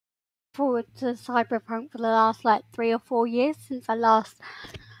forward to Cyberpunk for the last like 3 or 4 years since I last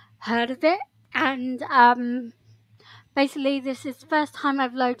heard of it, and basically this is the first time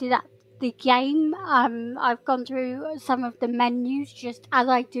I've loaded up the game. I've gone through some of the menus just as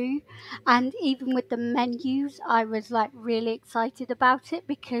I do, and even with the menus I was like really excited about it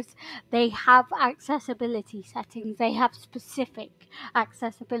because they have accessibility settings. They have specific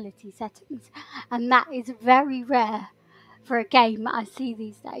accessibility settings, and that is very rare for a game I see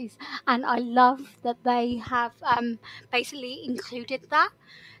these days, and I love that they have basically included that.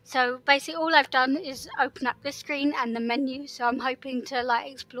 So basically all I've done is open up the screen and the menu, so I'm hoping to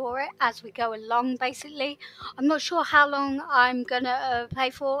like explore it as we go along. Basically I'm not sure how long I'm gonna play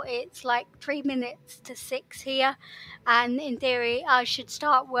for. It's like 3 minutes to 6 here, and in theory I should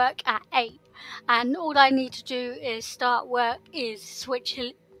start work at 8, and all I need to do is start work is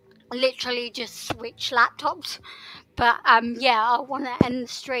literally just switch laptops. But yeah, I want to end the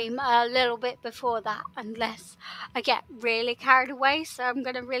stream a little bit before that, unless I get really carried away. So I'm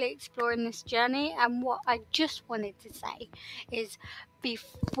going to really explore in this journey. And what I just wanted to say is,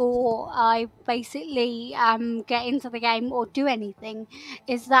 before I basically get into the game or do anything,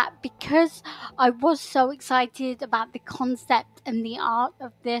 is that because I was so excited about the concept and the art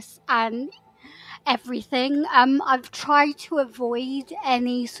of this and everything, I've tried to avoid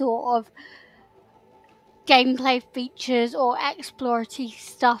any sort of gameplay features or exploratory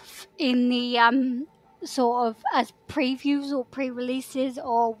stuff in the sort of as previews or pre-releases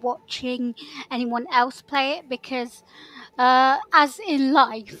or watching anyone else play it, because as in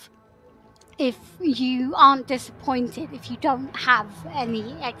life, if you aren't disappointed, if you don't have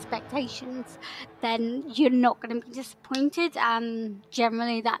any expectations, then you're not going to be disappointed, and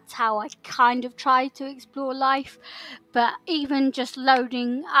generally that's how I kind of try to explore life. But even just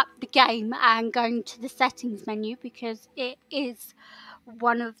loading up the game and going to the settings menu, because it is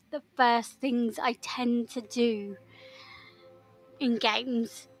one of the first things I tend to do in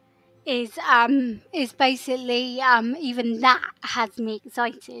games, is basically even that has me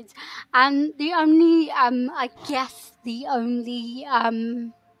excited. And the only I guess the only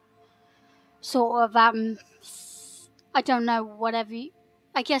sort of I don't know, whatever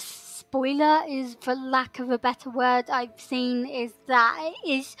I guess spoiler is, for lack of a better word, I've seen is that it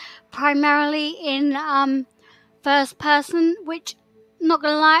is primarily in first person, which, not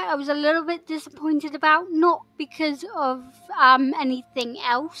gonna lie, I was a little bit disappointed about, not because of anything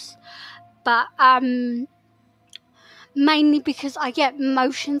else, but mainly because I get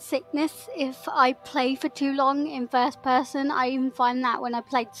motion sickness if I play for too long in first person. I even find that when I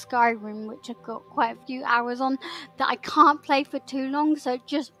played Skyrim, which I've got quite a few hours on, that I can't play for too long, so it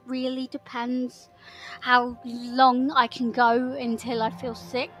just really depends how long I can go until I feel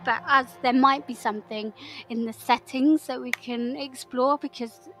sick. But as there might be something in the settings that we can explore,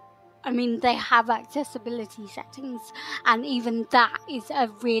 because I mean, they have accessibility settings, and even that is a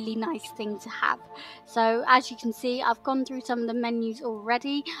really nice thing to have. So as you can see, I've gone through some of the menus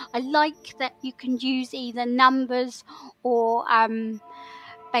already. I like that you can use either numbers or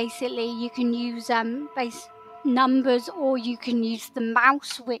basically you can use base numbers, or you can use the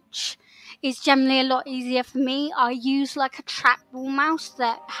mouse, which is generally a lot easier for me. I use like a trackball mouse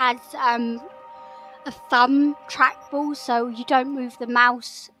that has a thumb trackball, so you don't move the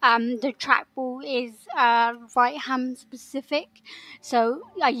mouse. The trackball is right hand specific, so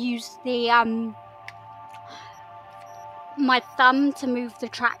I use the my thumb to move the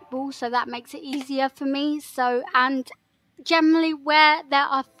trackball, so that makes it easier for me. So, and generally where there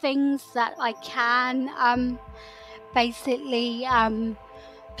are things that I can basically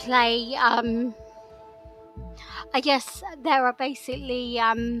play, I guess there are basically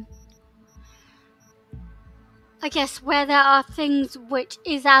I guess where there are things which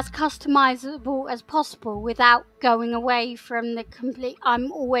is as customizable as possible without going away from the complete,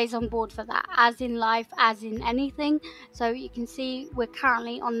 I'm always on board for that, as in life, as in anything. So you can see we're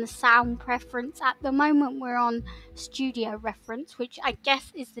currently on the sound preference. At the moment we're on studio reference, which I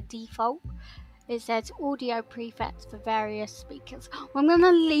guess is the default. It says audio presets for various speakers. Well, I'm going to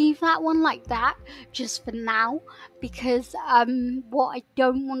leave that one like that just for now, because what I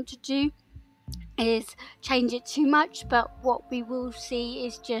don't want to do is change it too much, but what we will see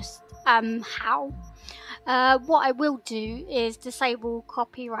is just how. What I will do is disable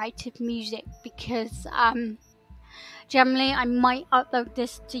copyrighted music, because generally I might upload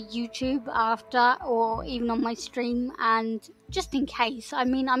this to YouTube after, or even on my stream, and just in case, I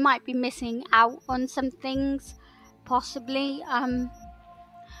mean, I might be missing out on some things possibly,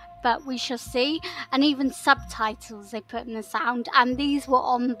 but we shall see. And even subtitles they put in the sound, and these were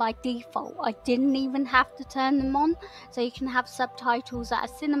on by default. I didn't even have to turn them on, so you can have subtitles that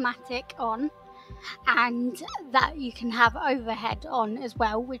are cinematic on, and that you can have overhead on as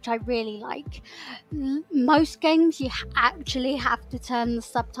well, which I really like. Most games you actually have to turn the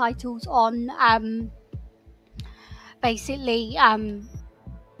subtitles on basically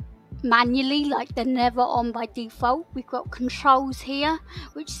manually, like they're never on by default. We've got controls here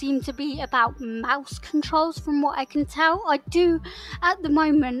which seem to be about mouse controls from what I can tell. At the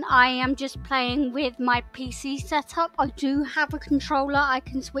moment I am just playing with my PC setup. I do have a controller I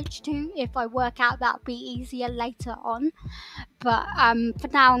can switch to if I work out that'll be easier later on, but for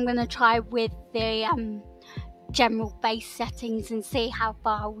now I'm going to try with the general base settings and see how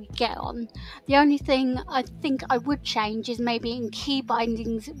far we get on. The only thing I think I would change is maybe in key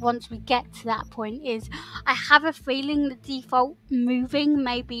bindings once we get to that point. Is I have a feeling the default moving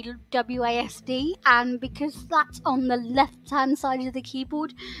may be WASD, and because that's on the left hand side of the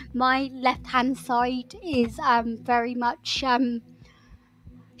keyboard, my left hand side is very much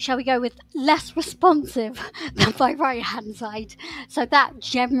shall we go with less responsive than my right hand side. So that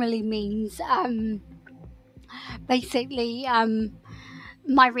generally means basically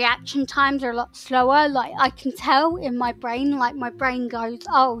my reaction times are a lot slower. Like I can tell in my brain, like my brain goes,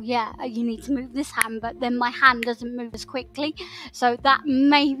 oh yeah, you need to move this hand, but then my hand doesn't move as quickly. So that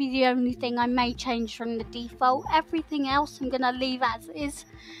may be the only thing I may change from the default. Everything else I'm going to leave as is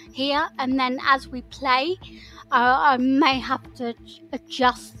here, and then as we play I may have to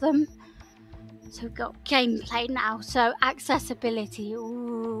adjust them. So we've got gameplay now. So accessibility,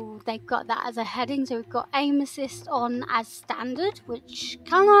 ooh, they've got that as a heading. So we've got aim assist on as standard, which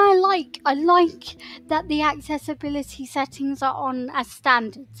I like. I like that the accessibility settings are on as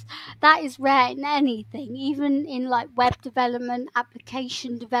standards. That is rare in anything, even in like web development,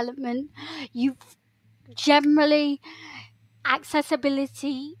 application development. You've generally,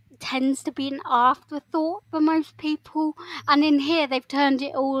 accessibility tends to be an afterthought for most people, and in here they've turned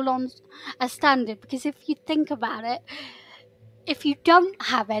it all on as standard, because if you think about it, if you don't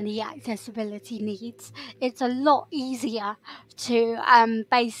have any accessibility needs, it's a lot easier to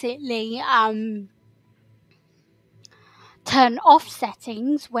basically turn off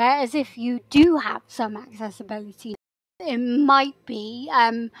settings, whereas if you do have some accessibility, it might be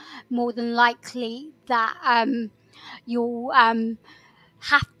more than likely that you'll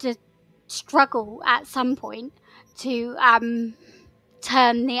have to struggle at some point to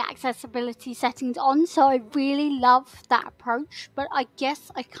turn the accessibility settings on. So I really love that approach, but I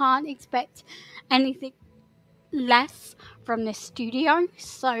guess I can't expect anything less from this studio.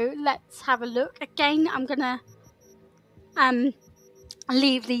 So let's have a look. Again, I'm gonna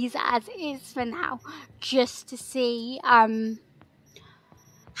leave these as is for now, just to see how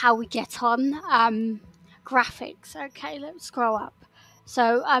we get on. Graphics, okay, let's scroll up.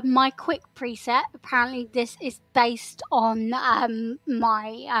 So my quick preset, apparently this is based on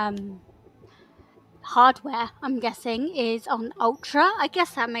my hardware, I'm guessing, is on Ultra. I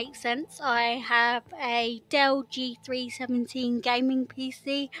guess that makes sense. I have a Dell G317 gaming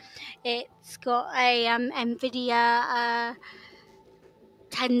PC. It's got a NVIDIA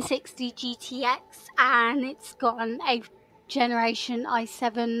 1060 GTX, and it's got an 8th generation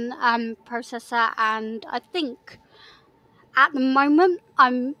i7 processor, and I think at the moment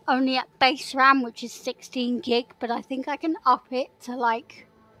I'm only at base RAM, which is 16 gig, but I think I can up it to like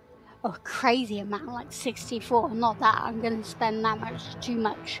a crazy amount, like 64. Not that I'm going to spend that much, too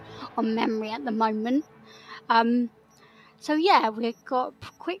much on memory at the moment. So yeah, we've got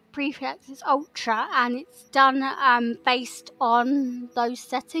quick prefix is Ultra, and it's done based on those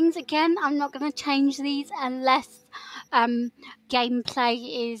settings. Again, I'm not going to change these unless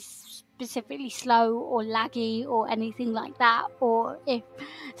gameplay is specifically slow or laggy or anything like that, or if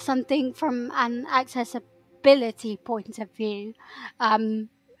something from an accessibility point of view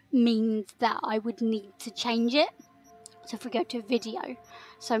means that I would need to change it. So if we go to video,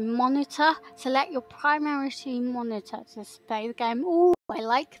 so monitor, select your primary monitor to display the game. Oh, I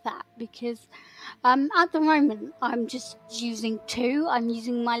like that, because at the moment I'm just using two. I'm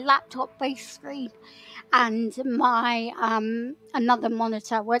using my laptop base screen and my another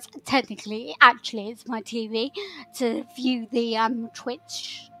monitor, well, it's my TV, to view the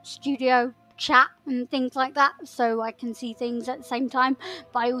Twitch studio chat and things like that, so I can see things at the same time.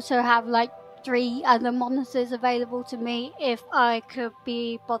 But I also have like 3 other monitors available to me if I could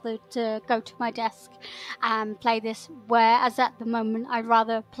be bothered to go to my desk and play this, whereas at the moment I'd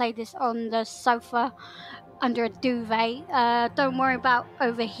rather play this on the sofa under a duvet. Don't worry about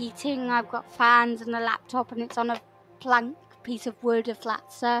overheating. I've got fans and a laptop, and it's on a plank piece of wood, a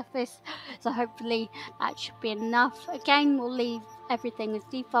flat surface. So hopefully that should be enough. Again, we'll leave everything as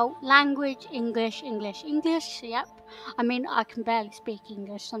default. Language, English, English, English. Yep. I mean, I can barely speak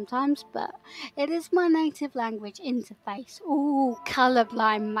English sometimes, but it is my native language. Interface. Ooh,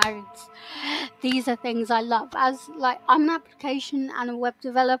 colorblind modes. These are things I love. As like, I'm an application and a web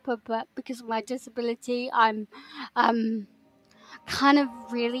developer, but because of my disability, I'm kind of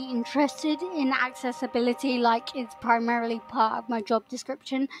really interested in accessibility. Like, it's primarily part of my job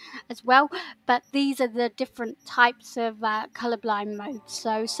description as well, but these are the different types of colorblind modes.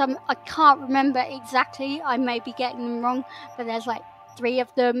 So some I can't remember exactly, I may be getting them wrong, but there's like 3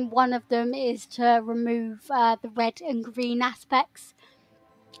 of them. One of them is to remove the red and green aspects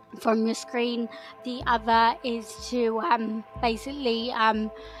from your screen. The other is to basically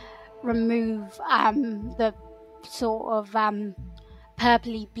remove the sort of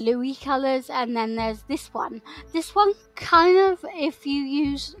purpley bluey colors. And then there's this one kind of, if you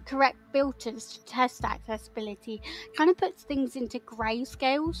use correct filters to test accessibility, kind of puts things into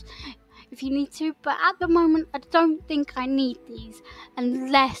grayscales if you need to, but at the moment I don't think I need these,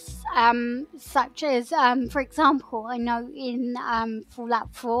 unless such as for example, I know in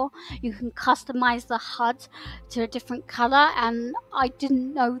Fallout 4 you can customize the HUD to a different color, and I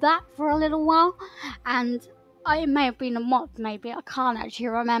didn't know that for a little while, and it may have been a mod, maybe, I can't actually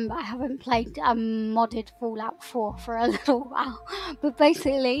remember. I haven't played modded Fallout 4 for a little while, but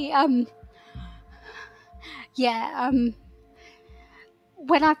basically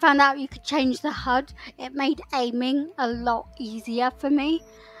when I found out you could change the HUD, it made aiming a lot easier for me.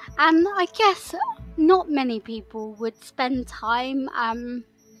 And I guess not many people would spend time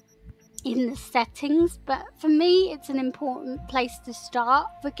in the settings, but for me it's an important place to start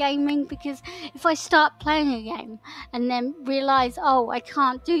for gaming, because if I start playing a game and then realize, oh, I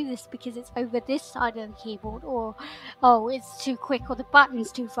can't do this because it's over this side of the keyboard, or oh, it's too quick, or the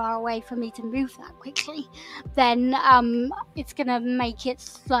button's too far away for me to move that quickly, then it's gonna make it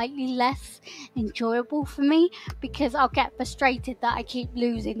slightly less enjoyable for me, because I'll get frustrated that I keep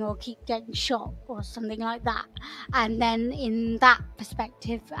losing or keep getting shot or something like that. And then in that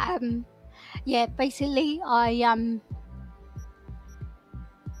perspective, basically I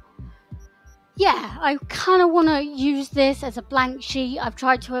kind of want to use this as a blank sheet. I've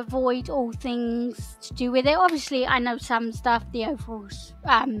tried to avoid all things to do with it. Obviously, I know some stuff, the overall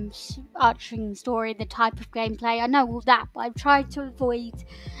arching story, the type of gameplay, I know all that, but I've tried to avoid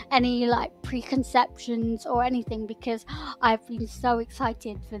any like preconceptions or anything, because I've been so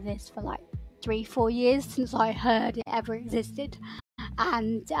excited for this for like 3-4 years since I heard it ever existed.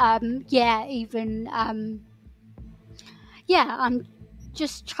 And I'm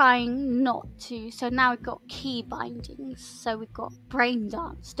just trying not to. So now we've got key bindings, so we've got brain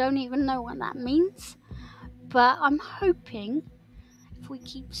dance, don't even know what that means, but I'm hoping if we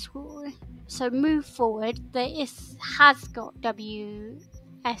keep scrolling, so move forward, this has got WSAD.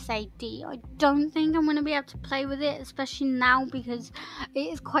 I don't think I'm going to be able to play with it, especially now because it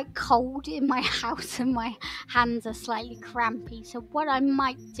is quite cold in my house and my hands are slightly crampy. So what I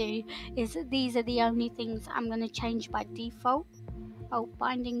might do is, these are the only things I'm going to change by default. Oh,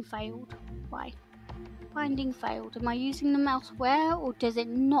 binding failed. Why? Binding failed. Am I using them elsewhere, or does it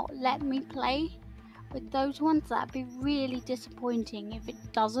not let me play with those ones? That'd be really disappointing if it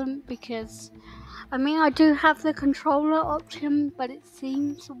doesn't, because I mean, I do have the controller option, but it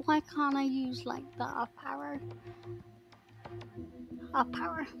seems, why can't I use like the up arrow? Up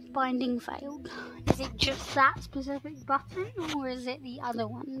arrow. Binding failed. Is it just that specific button, or is it the other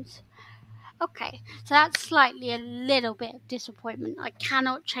ones? Okay, so that's slightly a little bit of disappointment. I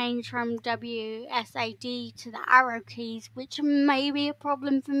cannot change from WSAD to the arrow keys, which may be a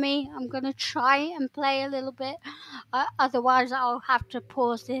problem for me. I'm going to try and play a little bit. Otherwise, I'll have to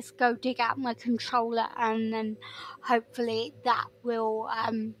pause this, go dig out my controller, and then hopefully that will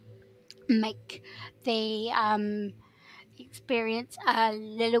make the experience a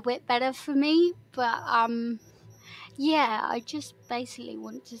little bit better for me. But I just basically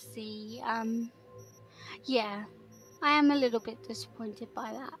want to see, I am a little bit disappointed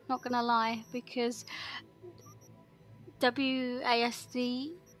by that, not gonna lie, because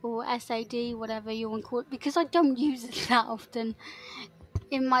WASD or SAD, whatever you want to call it, because I don't use it that often,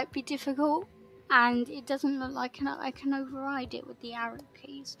 it might be difficult, and it doesn't look like I can override it with the arrow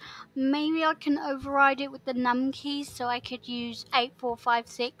keys. Maybe I can override it with the num keys, so I could use 8, 4, 5,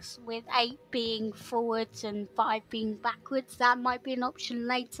 6, with 8 being forwards and 5 being backwards. That might be an option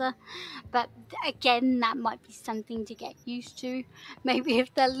later, but again, that might be something to get used to. Maybe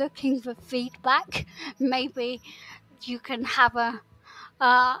if they're looking for feedback, maybe you can have a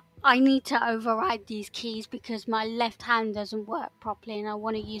I need to override these keys because my left hand doesn't work properly and I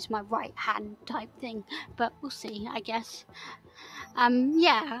want to use my right hand type thing, but we'll see, I guess.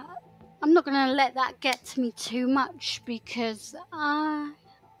 Yeah, I'm not going to let that get to me too much because I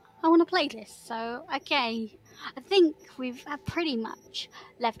want to play this. So, okay, I think we've pretty much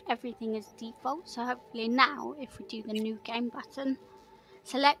left everything as default, so hopefully now if we do the new game button,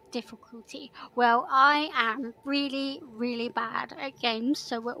 select difficulty. Well, I am really bad at games,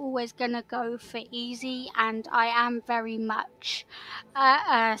 so we're always gonna go for easy, and I am very much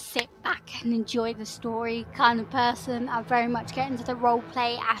sit back and enjoy the story kind of person. I very much get into the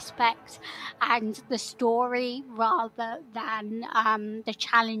roleplay aspect and the story rather than the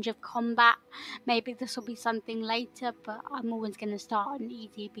challenge of combat. Maybe this will be something later, but I'm always gonna start on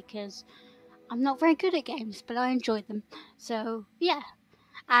easy because I'm not very good at games, but I enjoy them. So yeah.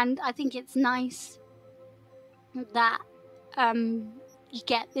 And I think it's nice that you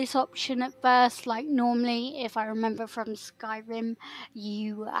get this option at first. Like normally, if I remember from Skyrim,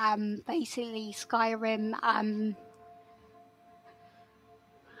 you basically Skyrim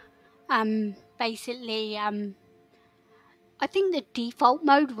I think the default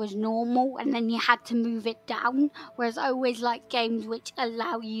mode was normal and then you had to move it down, whereas I always like games which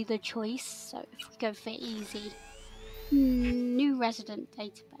allow you the choice. So if we go for easy, new resident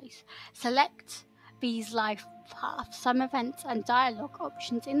database, select these life paths. Some events and dialogue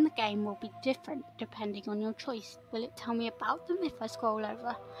options in the game will be different depending on your choice. Will it tell me about them if I scroll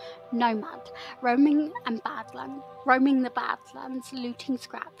over? Nomad, roaming the Badlands, looting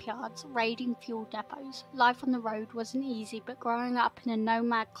scrapyards, raiding fuel depots. Life on the road wasn't easy, but growing up in a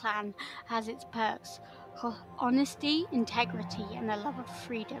nomad clan has its perks. Honesty, integrity, and a love of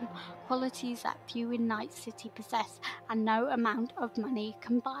freedom, qualities that few in Night City possess and no amount of money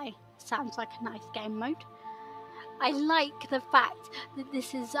can buy. Sounds like a nice game mode. I like the fact that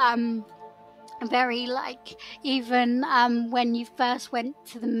this is very like, even when you first went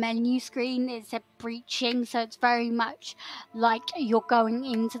to the menu screen it said breaching, so it's very much like you're going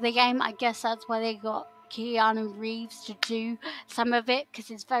into the game. I guess that's why they got Keanu Reeves to do some of it, because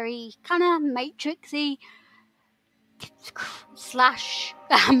it's very kind of Matrixy slash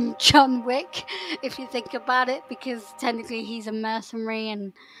John Wick, if you think about it, because technically he's a mercenary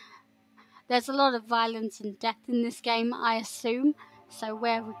and there's a lot of violence and death in this game, I assume. So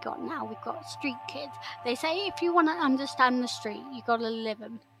where have we got now? We've got street kids. They say if you want to understand the street, you got to live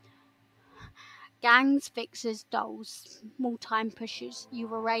them. Gangs, fixers, dolls, small time pushers. You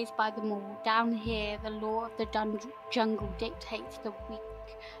were raised by them all. Down here, the law of the jungle dictates the weak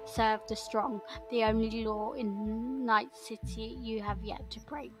serve the strong. The only law in Night City you have yet to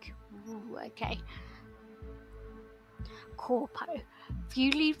break. Ooh, okay. CORPO.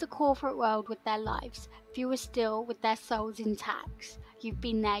 Few leave the corporate world with their lives, fewer still with their souls intact. You've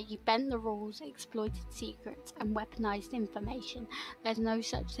been there, you've bent the rules, exploited secrets, and weaponized information. There's no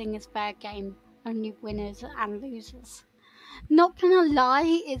such thing as fair game, only winners and losers. Not gonna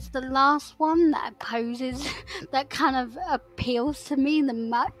lie, it's the last one that poses that kind of appeals to me the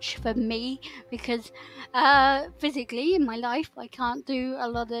much for me, because physically in my life I can't do a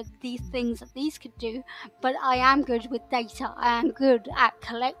lot of these things that these could do, but I am good with data. I am good at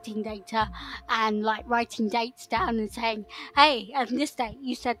collecting data and like writing dates down and saying, hey, on this date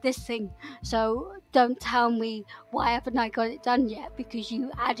you said this thing, so don't tell me why haven't I got it done yet because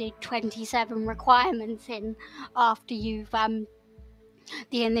you added 27 requirements in after you've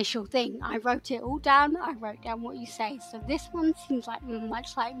the initial thing. I wrote it all down. I wrote down what you say. So this one seems like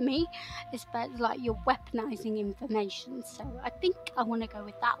much like me. It's better like you're weaponizing information. So I think I want to go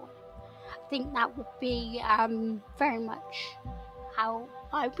with that one. I think that would be very much how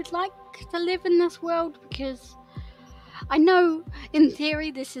I would like to live in this world, because I know in theory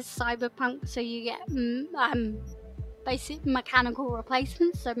this is cyberpunk, so you get basic mechanical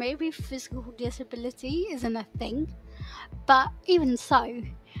replacements, so maybe physical disability isn't a thing. But even so,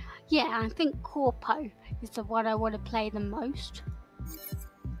 yeah, I think CORPO is the one I want to play the most.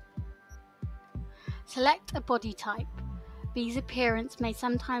 Select a body type. These appearance may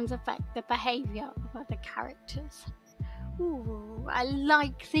sometimes affect the behaviour of other characters. Ooh, I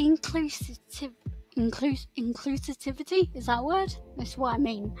like the inclusivity, is that a word? That's what I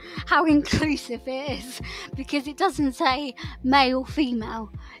mean. How inclusive it is, because it doesn't say male, female.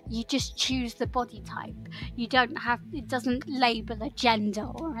 You just choose the body type. You don't have, it doesn't label a gender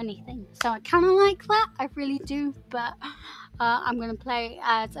or anything. So I kind of like that, I really do, but I'm going to play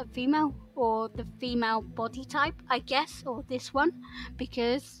as a female or the female body type, I guess, or this one,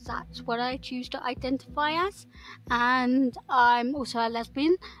 because that's what I choose to identify as. And I'm also a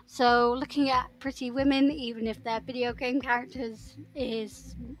lesbian, so looking at pretty women, even if they're video game characters,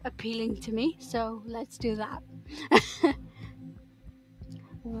 is appealing to me, so let's do that.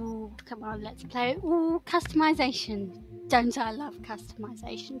 Ooh, come on, let's play. Ooh, customization. Don't I love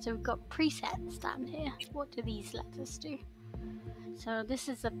customization? So we've got presets down here. What do these let us do? So this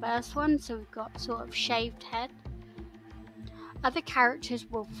is the first one, so we've got sort of shaved head. Other characters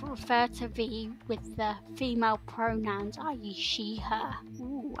will refer to V with the female pronouns, i.e. she, her.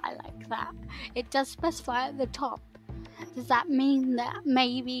 Ooh, I like that. It does specify at the top. Does that mean that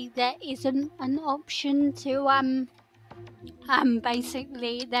maybe there isn't an option to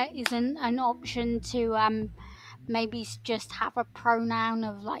basically there isn't an option to maybe just have a pronoun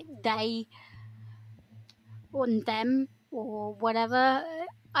of like they or them or whatever?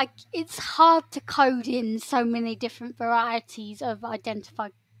 It's hard to code in so many different varieties of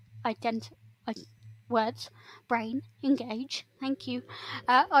words. Brain engage, thank you.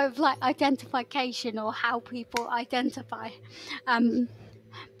 Of like identification or how people identify,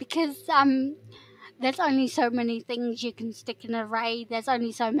 because there's only so many things you can stick in an array, there's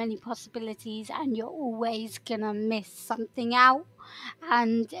only so many possibilities, and you're always gonna miss something out.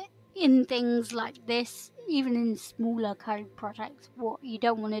 And in things like this, even in smaller code projects, what you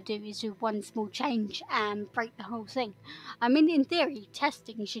don't want to do is do one small change and break the whole thing. I mean, in theory,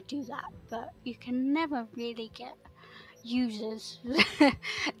 testing should do that, but you can never really get users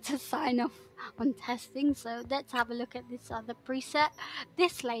to sign off on testing. So let's have a look at this other preset.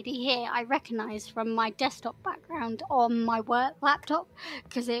 This lady here I recognize from my desktop background on my work laptop,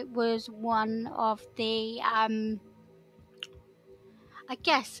 because it was one of the I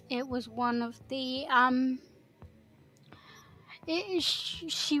guess it was one of the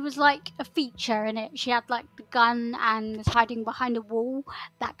she was like a feature in it. She had like the gun and was hiding behind a wall,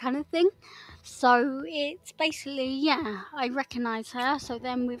 that kind of thing. So it's basically, yeah, I recognize her. So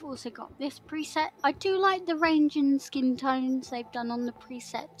then we've also got this preset. I do like the range in skin tones they've done on the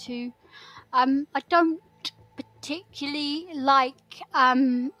preset too. I don't particularly like,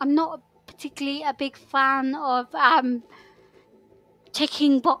 I'm not particularly a big fan of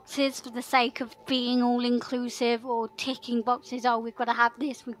ticking boxes for the sake of being all inclusive, or ticking boxes, oh, we've got to have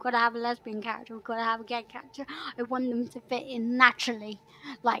this, we've got to have a lesbian character, we've got to have a gay character. I want them to fit in naturally,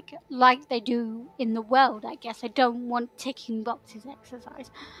 like they do in the world, I guess. I don't want ticking boxes exercise.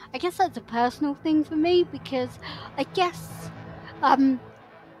 I guess that's a personal thing for me, because I guess from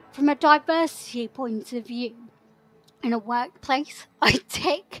a diversity point of view, in a workplace, I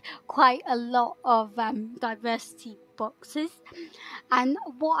tick quite a lot of diversity boxes, and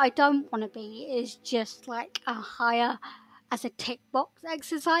what I don't want to be is just like a hire as a tick box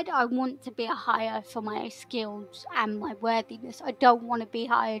exercise. I want to be a hire for my skills and my worthiness. I don't want to be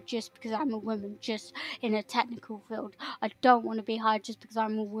hired just because I'm a woman, just in a technical field. I don't want to be hired just because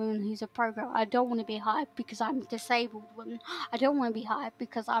I'm a woman who's a programmer. I don't want to be hired because I'm a disabled woman. I don't want to be hired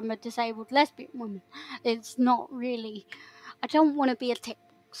because I'm a disabled lesbian woman. It's not really, I don't want to be a tick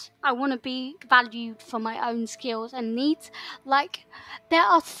box. I want to be valued for my own skills and needs. Like, there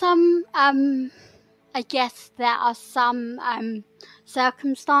are some I guess there are some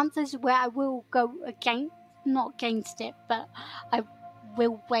circumstances where I will go not against it, but I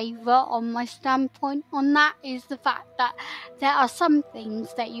will waver on my standpoint on that. Is the fact that there are some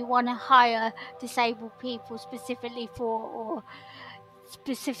things that you want to hire disabled people specifically for, or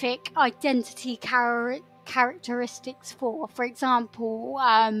specific identity characteristics for. For example,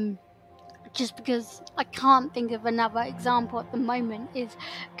 just because I can't think of another example at the moment, is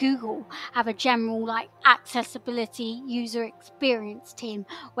Google have a general like accessibility user experience team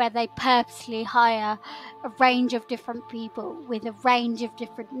where they purposely hire a range of different people with a range of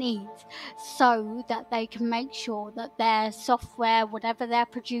different needs, so that they can make sure that their software, whatever they're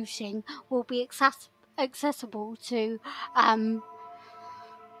producing, will be accessible to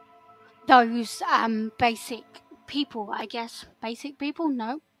those basic people, I guess. Basic people?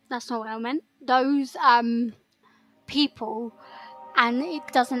 No, that's not what I meant. Those people, and it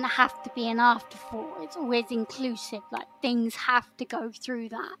doesn't have to be an afterthought. It's always inclusive. Like, things have to go through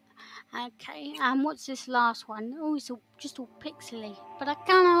that. Okay, and what's this last one? Oh, it's just all pixely, but I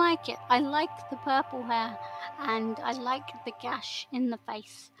kind of like it. I like the purple hair, and I like the gash in the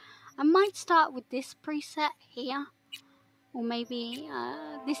face. I might start with this preset here, or maybe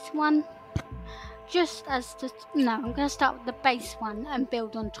this one. I'm going to start with the base one and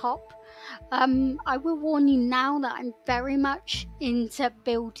build on top. I will warn you now that I'm very much into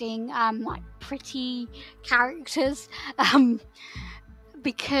building like pretty characters.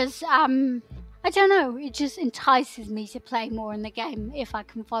 because I don't know, it just entices me to play more in the game if I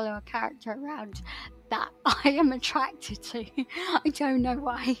can follow a character around that I am attracted to. I don't know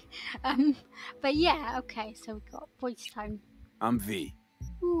why. But yeah, okay, so we've got voice tone. I'm V.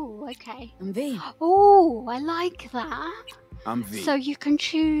 Ooh, okay. I'm V. Oh, I like that. I'm V. So you can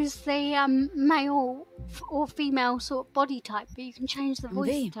choose the male or female sort of body type, but you can change the voice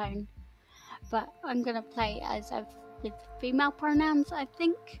V. tone. But I'm gonna play as with female pronouns, I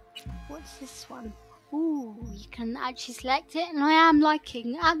think. What's this one? Ooh, you can actually select it, and I am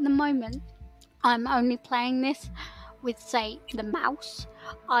liking, at the moment, I'm only playing this with, say, the mouse.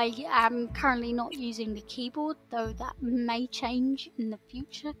 I am currently not using the keyboard, though that may change in the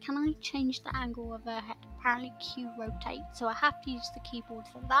future. Can I change the angle of her head? Apparently Q rotate, so I have to use the keyboard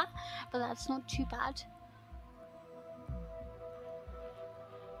for that, but that's not too bad.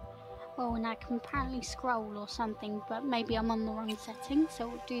 Oh, and I can apparently scroll or something, but maybe I'm on the wrong setting, so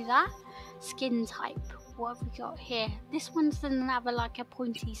we'll do that. Skin type, what have we got here? This one doesn't have like a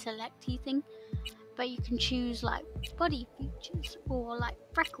pointy selecty thing, but you can choose like body features or like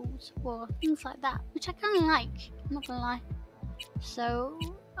freckles or things like that, which I kind of like, I'm not gonna lie. So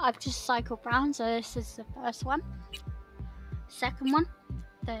I've just cycled round, so this is the first one, second one,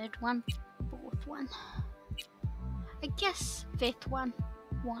 third one, fourth one, I guess fifth one.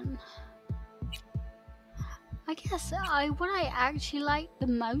 I guess what I actually like the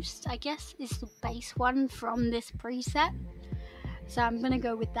most, I guess, is the base one from this preset. So I'm gonna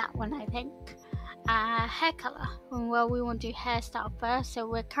go with that one, I think. Hair color. Well, we want to do hairstyle first. So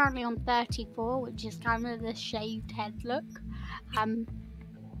we're currently on 34, which is kind of the shaved head look.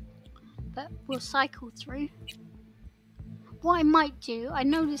 But we'll cycle through. What I might do, I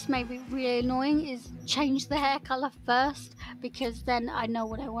know this may be really annoying, is change the hair color first, because then I know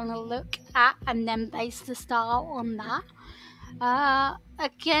what I want to look at and then base the style on that.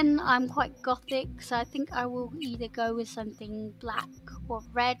 Again, I'm quite gothic, so I think I will either go with something black or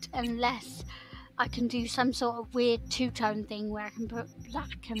red, unless I can do some sort of weird two-tone thing where I can put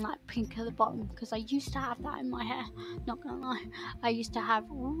black and like pink at the bottom, because I used to have that in my hair, not gonna lie. I used to have,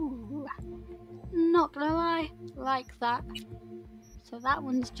 ooh, not gonna lie, like that. So that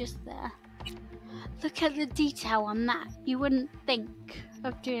one's just there. Look at the detail on that. You wouldn't think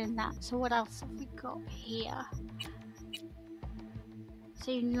of doing that. So what else have we got here?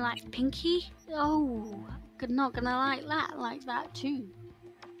 So you like pinky? Oh, not gonna like that too.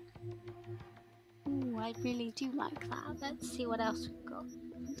 Ooh, I really do like that. Let's see what else we've got,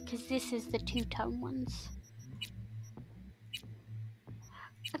 because this is the two-tone ones.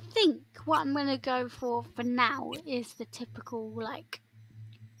 I think what I'm gonna go for now is the typical like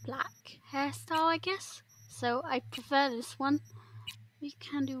black hairstyle, I guess. So I prefer this one. You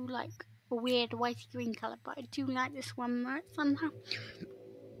can do like a weird whitey green color, but I do like this one more somehow.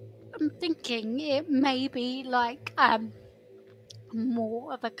 I'm thinking it may be like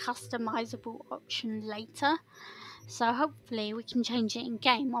more of a customizable option later. So hopefully we can change it in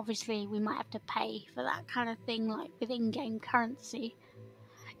game. Obviously we might have to pay for that kind of thing, like with in-game currency.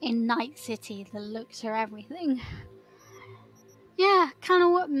 In Night City, the looks are everything. Yeah, kind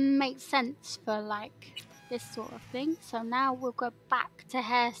of what makes sense for like this sort of thing. So now we'll go back to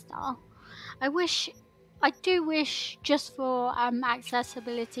hairstyle. I do wish, just for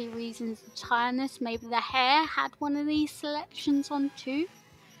accessibility reasons and tiredness, maybe the hair had one of these selections on too,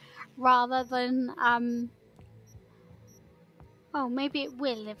 rather than oh, maybe it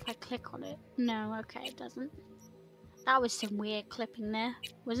will if I click on it. No, okay, it doesn't. That was some weird clipping there,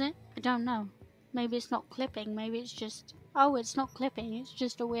 was it? I don't know. Maybe it's not clipping, maybe it's just... Oh, it's not clipping, it's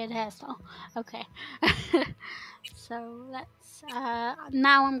just a weird hairstyle. Okay. So let's...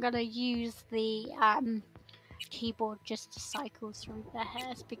 now I'm gonna use the keyboard just to cycle through the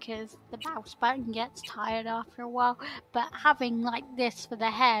hairs, because the mouse button gets tired after a while. But having like this for the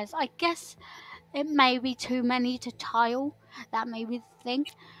hairs, I guess it may be too many to tile. That may be the thing.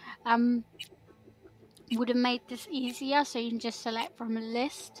 Would have made this easier, so you can just select from a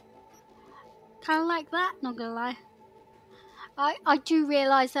list. Kind of like that, not gonna lie. I do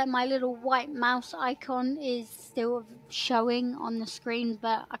realise that my little white mouse icon is still showing on the screen,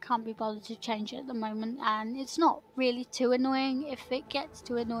 but I can't be bothered to change it at the moment, and it's not really too annoying. If it gets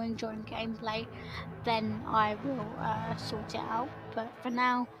too annoying during gameplay, then I will sort it out, but for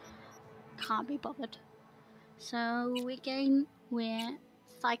now, can't be bothered. So again, we're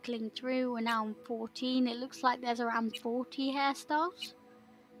cycling through. We're now on 14. It looks like there's around 40 hairstyles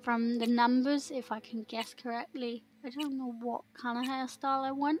from the numbers, if I can guess correctly. I don't know what kind of hairstyle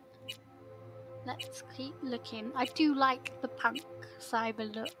I want. Let's keep looking. I do like the punk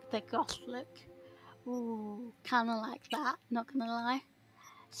cyber look, the goth look. Ooh, kind of like that, not gonna lie.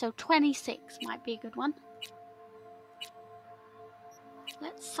 So 26 might be a good one.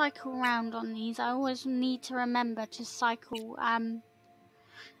 Let's cycle around on these. I always need to remember to cycle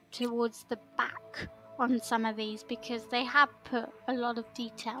towards the back on some of these because they have put a lot of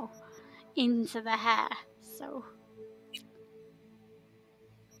detail into the hair.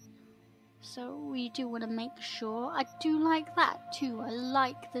 So we do want to make sure. I do like that too. I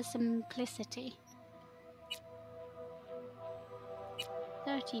like the simplicity.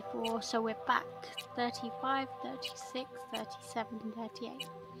 34, so we're back. 35, 36, 37, 38.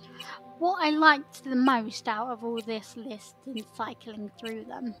 What I liked the most out of all this list and cycling through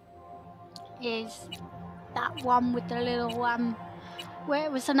them is that one with the little where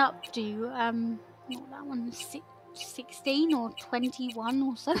it was an updo, what that one was 16 or 21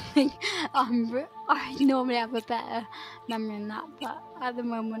 or something. I normally have a better memory than that, but at the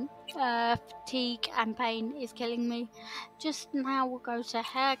moment fatigue and pain is killing me. Just now we'll go to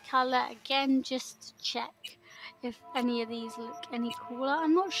hair colour again just to check if any of these look any cooler.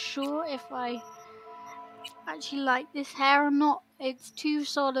 I'm not sure if I actually like this hair or not. It's too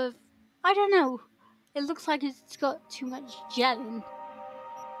sort of, I don't know, it looks like it's got too much gel in.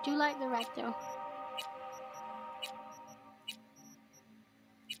 Do like the red though.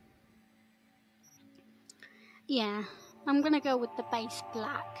 Yeah, I'm gonna go with the base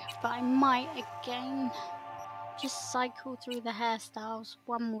black, but I might again just cycle through the hairstyles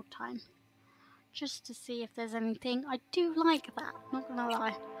one more time just to see if there's anything. I do like that, not gonna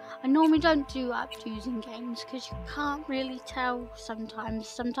lie. I normally don't do updos in games because you can't really tell sometimes.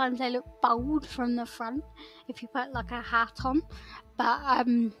 Sometimes they look bold from the front if you put like a hat on, but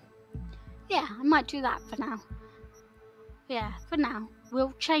yeah, I might do that for now. Yeah, for now.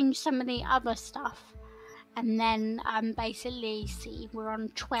 We'll change some of the other stuff and then basically see. We're on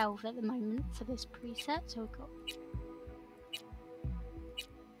 12 at the moment for this preset, so we've got,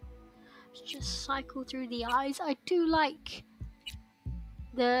 let's just cycle through the eyes. I do like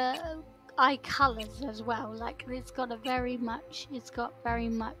the eye colors as well. Like it's got very much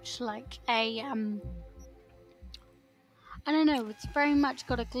like a I don't know, it's very much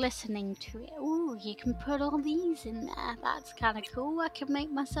got a glistening to it. Ooh, you can put all these in there. That's kind of cool. I can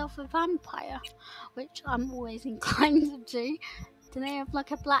make myself a vampire, which I'm always inclined to do. Do they have like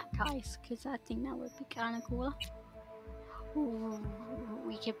a black eyes? Because I think that would be kind of cooler. Ooh,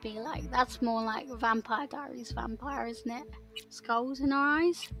 we could be like, that's more like Vampire Diaries vampire, isn't it? Skulls in our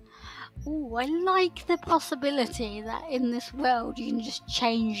eyes. Ooh, I like the possibility that in this world you can just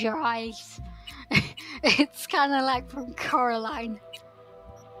change your eyes. It's kind of like from Coraline.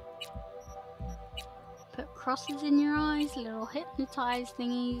 Put crosses in your eyes, little hypnotized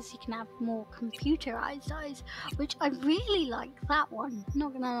thingies. You can have more computerized eyes, which I really like that one,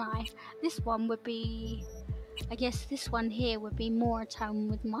 not gonna lie. This one would be, I guess this one here would be more a tone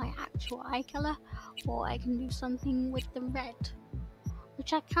with my actual eye color, or I can do something with the red,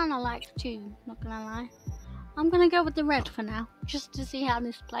 which I kind of like too, not gonna lie. I'm gonna go with the red for now, just to see how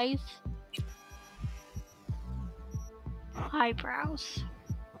this plays. Eyebrows.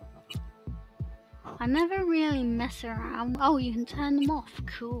 I never really mess around. Oh, you can turn them off.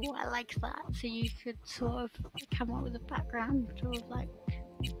 Cool, I like that. So you could sort of come up with a background, sort of like,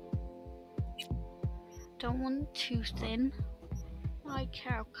 don't want too thin. Like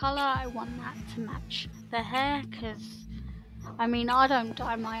hair color, I want that to match the hair, because I mean, I don't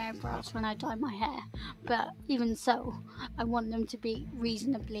dye my eyebrows when I dye my hair, but even so, I want them to be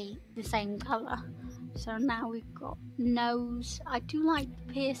reasonably the same color. So now we've got nose. I do like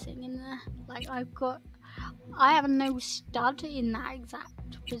the piercing in there. Like I have a nose stud in that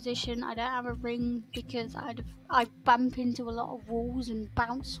exact position. I don't have a ring because I bump into a lot of walls and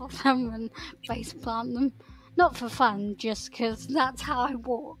bounce off them and face plant them. Not for fun, just because that's how I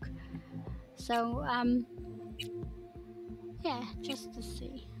walk. So yeah, just to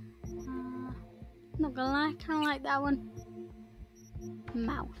see. Not gonna lie, kind of like that one.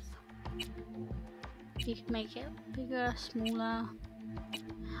 Mouth. You can make it bigger, smaller.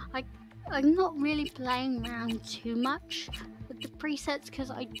 I'm not really playing around too much with the presets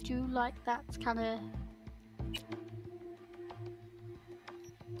because I do like that kind of,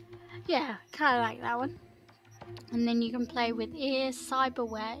 yeah, kind of like that one. And then you can play with ears.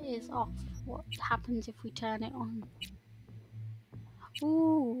 Cyberware is off. What happens if we turn it on?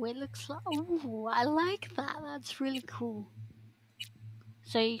 Ooh, it looks like, ooh, I like that. That's really cool.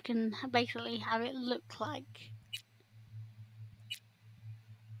 So you can basically have it look like,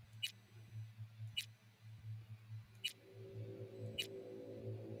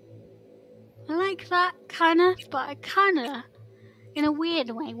 I like that kinda, but I kinda, in a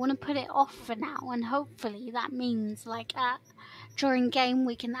weird way, want to put it off for now, and hopefully that means like at during game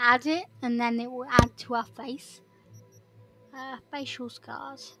we can add it, and then it will add to our face. Facial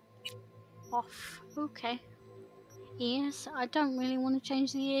scars. Off. Okay. Ears. I don't really want to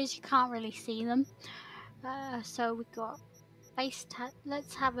change the ears. You can't really see them. So we got face tat.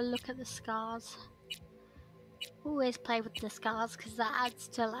 Let's have a look at the scars. Always play with the scars because that adds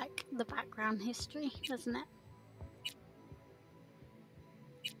to like the background history, doesn't it?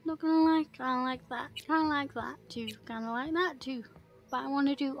 Not gonna lie, kinda like that. Kinda like that too. Kinda like that too. But I want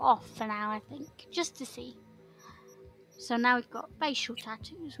to do off for now, I think, just to see. So now we've got facial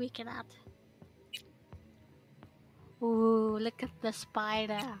tattoos we can add. Ooh, look at the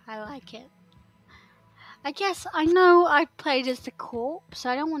spider. I like it. I guess I know I played as the corp, so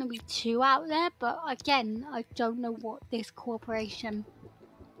I don't want to be too out there, but again, I don't know what this corporation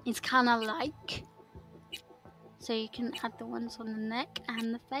is kind of like. So you can add the ones on the neck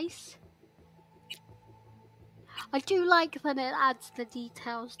and the face. I do like that it adds the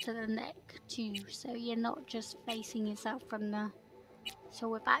details to the neck too, so you're not just facing yourself from the... So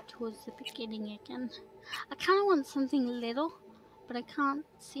we're back towards the beginning again. I kind of want something little, but I can't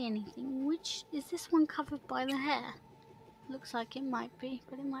see anything. Which, is this one covered by the hair? Looks like it might be,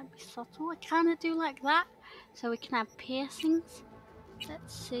 but it might be subtle. I kind of do like that, so we can have piercings.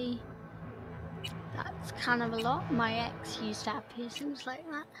 Let's see. That's kind of a lot. My ex used to have piercings like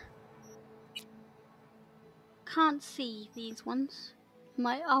that. Can't see these ones.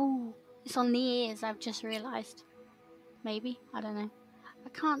 Oh, it's on the ears, I've just realised. Maybe, I don't know. I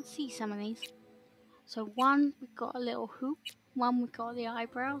can't see some of these. So one, we've got a little hoop. One, we've got the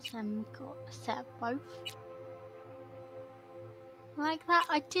eyebrows, and we've got a set of both. Like that.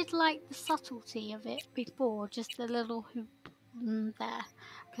 I did like the subtlety of it before, just the little hoop there,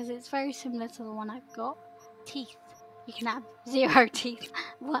 because it's very similar to the one I've got. Teeth. You can have 0 teeth,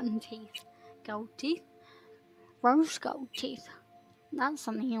 1 teeth. Gold teeth. Rose gold teeth. That's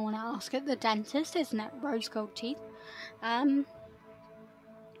something you want to ask at the dentist, isn't it? Rose gold teeth. I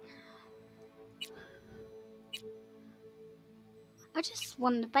just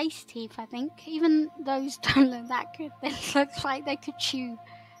want the base teeth, I think. Even those don't look that good. They look like they could chew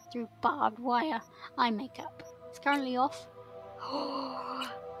through barbed wire. Eye makeup. It's currently off.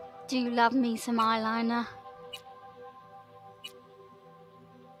 Do love me some eyeliner.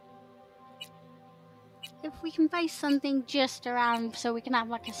 If we can base something just around so we can have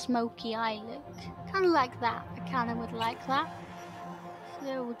like a smoky eye look. Kind of like that. I kind of would like that.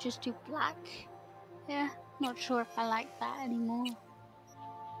 So we'll just do black. Yeah, not sure if I like that anymore.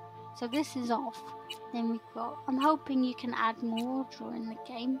 So this is off. Then we've got... I'm hoping you can add more during the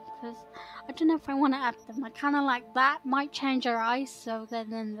game, because I don't know if I want to add them. I kind of like that. Might change our eyes, so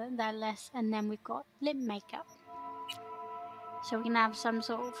then they're less. And then we've got lip makeup. So we can have some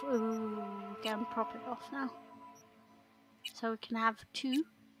sort of... Ooh, go and prop it off now. So we can have 2,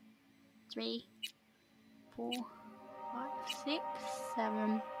 3, 4, 5, 6,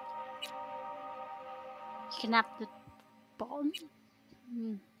 7. You can have the bottom.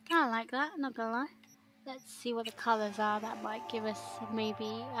 Kind of like that, not gonna lie. Let's see what the colours are. That might give us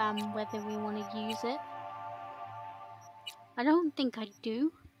maybe whether we want to use it. I don't think I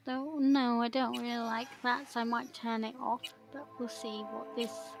do, though. No, I don't really like that, so I might turn it off. But we'll see what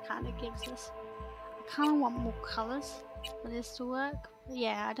this kind of gives us. I kind of want more colours for this to work. But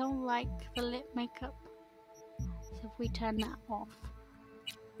yeah, I don't like the lip makeup. So if we turn that off.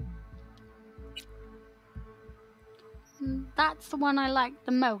 That's the one I like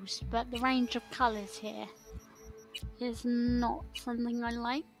the most, but the range of colours here is not something I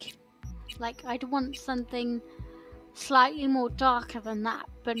like. Like, I'd want something slightly more darker than that,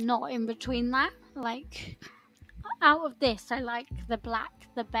 but not in between that. Like, out of this, I like the black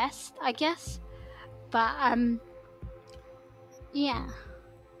the best, I guess. But, yeah.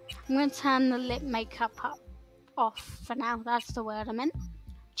 I'm going to turn the lip makeup off for now. That's the word I meant.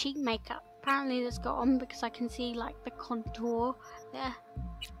 Cheek makeup. Apparently that's got on because I can see like the contour there.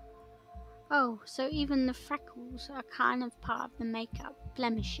 Oh, so even the freckles are kind of part of the makeup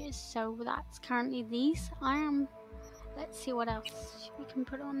blemishes. So that's currently these. Let's see what else we can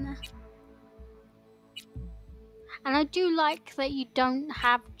put on there. And I do like that you don't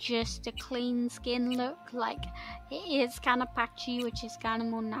have just a clean skin look. Like, it is kind of patchy, which is kind of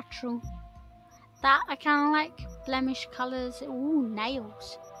more natural. That I kind of like. Blemish colours. Ooh,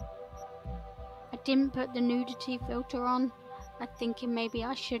 nails. I didn't put the nudity filter on. I'm thinking maybe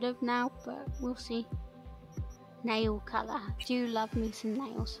I should have now, but we'll see. Nail colour. Do love me some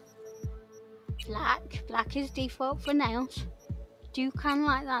nails. Black. Black is default for nails. Do kind of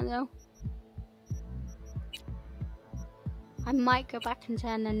like that though. I might go back and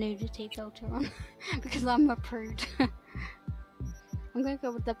turn the nudity filter on because I'm a prude. I'm gonna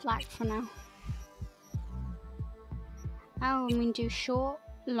go with the black for now. Now I'm gonna do short,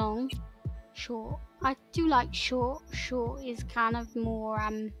 long, short. I do like short. Short is kind of more, I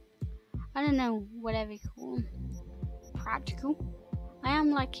don't know, whatever you call them. Practical. I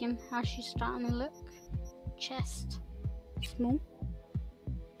am liking how she's starting to look. Chest, small.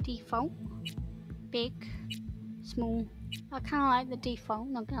 Default, big, small. I kind of like the default,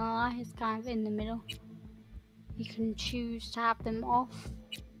 not gonna lie, it's kind of in the middle. You can choose to have them off,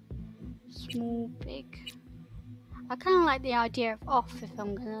 small, big. I kind of like the idea of off, if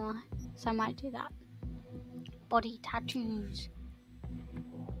I'm gonna lie, so I might do that. Body tattoos.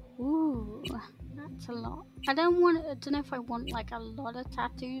 Ooh, that's a lot. I don't know if I want like a lot of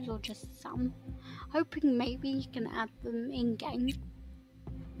tattoos or just some. Hoping maybe you can add them in game.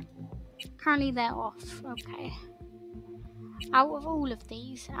 Currently they're off, okay. Out of all of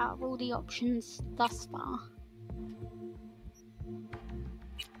these, out of all the options thus far,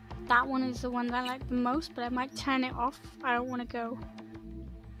 that one is the one that I like the most, but I might turn it off. I don't want to go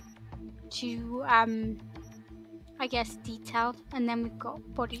too, I guess, detailed. And then we've got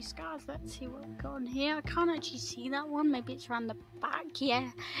body scars. Let's see what we've got on here. I can't actually see that one. Maybe it's around the back.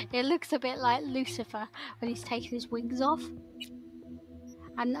 Yeah, it looks a bit like Lucifer when he's taking his wings off.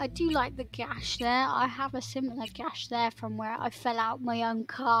 And I do like the gash there. I have a similar gash there from where I fell out my own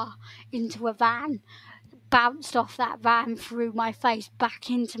car into a van, bounced off that van through my face back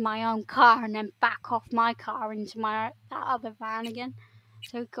into my own car, and then back off my car into that other van again.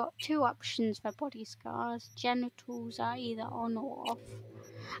 So we've got two options for body scars. Genitals are either on or off.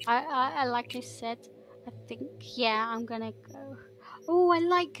 I like I said, I think, yeah, I'm gonna go. Oh, I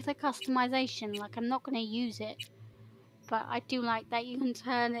like the customization. Like, I'm not gonna use it, but I do like that you can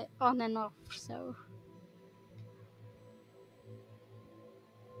turn it on and off, so.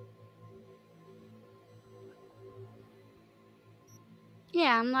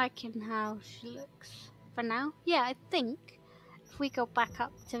 Yeah, I'm liking how she looks for now. Yeah, I think if we go back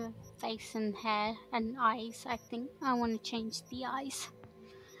up to face and hair and eyes, I think I want to change the eyes.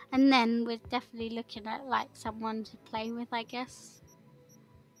 And then we're definitely looking at like someone to play with, I guess.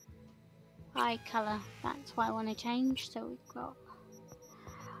 Eye colour, that's what I want to change. So we've got,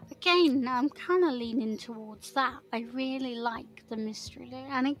 again, I'm kind of leaning towards that. I really like the mystery look,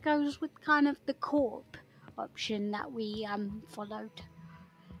 and it goes with kind of the corp option that we followed.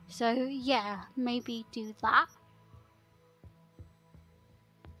 So yeah, maybe do that.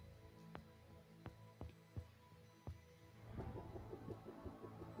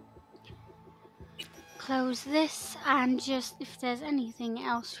 Close this, and just if there's anything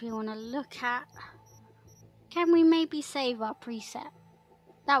else we want to look at, can we maybe save our preset?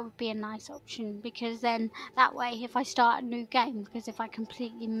 That would be a nice option, because then that way if I start a new game, because if I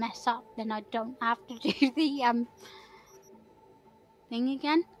completely mess up, then I don't have to do the thing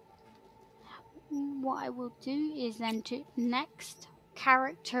again. What I will do is then to next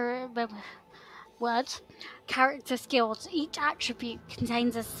character words, character skills. Each attribute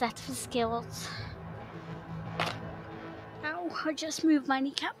contains a set of skills. Ow, I just moved my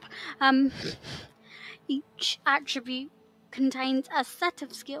kneecap. Each attribute contains a set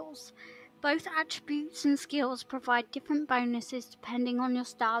of skills. Both attributes and skills provide different bonuses depending on your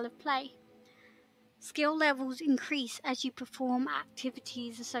style of play. Skill levels increase as you perform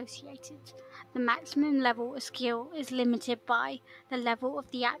activities associated. The maximum level of skill is limited by the level of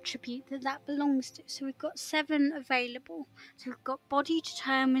the attribute that belongs to. So we've got 7 available. So we've got body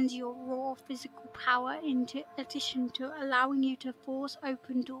determines your raw physical power in addition to allowing you to force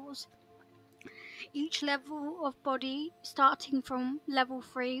open doors. Each level of body starting from level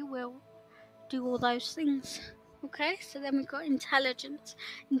 3 will do all those things. Okay, so then we've got intelligence.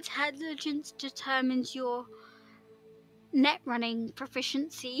 Intelligence determines your net running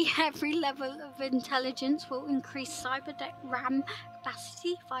proficiency. Every level of intelligence will increase cyberdeck RAM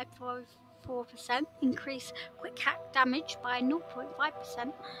capacity 5.4%, increase quick hack damage by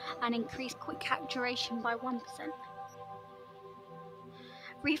 0.5%, and increase quick hack duration by 1%.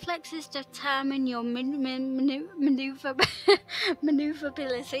 Reflexes determine your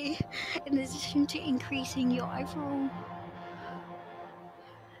maneuverability in addition to increasing your overall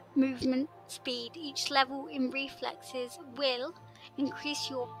movement speed. Each level in reflexes will increase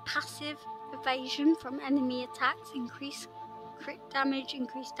your passive evasion from enemy attacks, increase crit damage,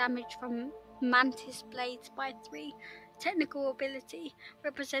 increase damage from mantis blades by 3. Technical ability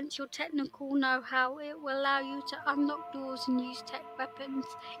represents your technical know-how. It will allow you to unlock doors and use tech weapons.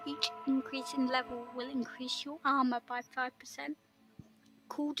 Each increase in level will increase your armor by 5%.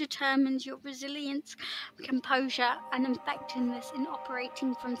 cool determines your resilience, composure, and effectiveness in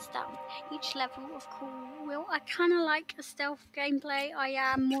operating from stealth. Each level of cool will. I kind of like a stealth gameplay. I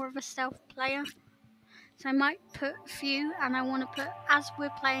am more of a stealth player. So I might put few, and I want to put, as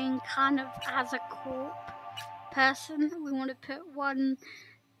we're playing kind of as a corp person, we want to put one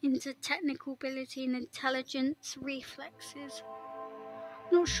into technical ability and intelligence, reflexes.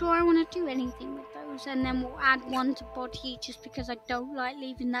 Not sure I want to do anything with those, and then we'll add one to body just because I don't like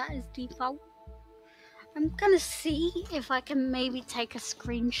leaving that as default. I'm gonna see if I can maybe take a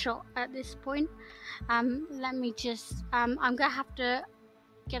screenshot at this point. Let me just, I'm gonna have to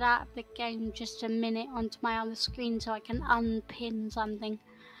get out of the game just a minute onto my other screen so I can unpin something,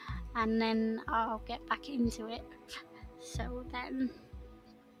 and then I'll get back into it. So then,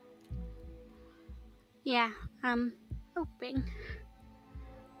 yeah, hoping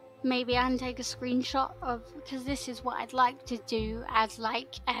maybe I can take a screenshot of, because this is what I'd like to do as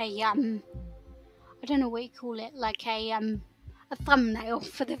like a I don't know what you call it, like a thumbnail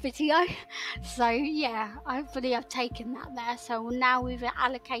for the video. So yeah, hopefully I've taken that there. So now we've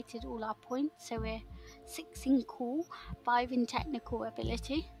allocated all our points. So we're 6 in cool, 5 in technical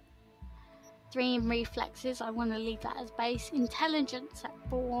ability, 3 in reflexes. I want to leave that as base. Intelligence at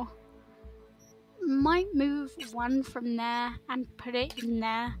 4. Might move 1 from there and put it in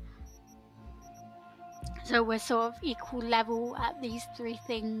there. So we're sort of equal level at these 3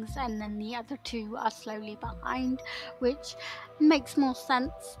 things, and then the other 2 are slowly behind, which makes more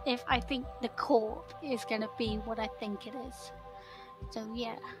sense if I think the corp is going to be what I think it is. So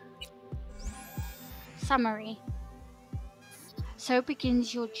yeah. Summary. So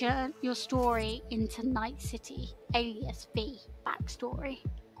begins your story into Night City, alias V. Backstory.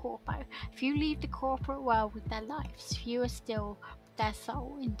 CORPO. Few leave the corporate world with their lives, few are still with their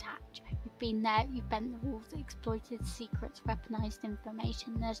soul intact. You've been there, you've bent the rules, exploited secrets, weaponized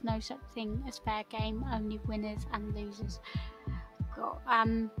information. There's no such thing as fair game, only winners and losers. Got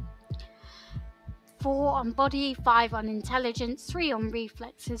 4 on body, 5 on intelligence, 3 on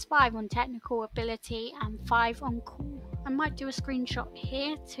reflexes, 5 on technical ability, and 5 on cool. I might do a screenshot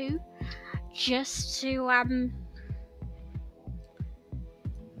here too, just to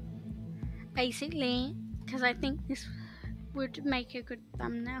basically, because I think this would make a good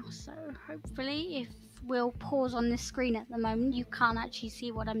thumbnail. So hopefully, if we'll pause on this screen at the moment, you can't actually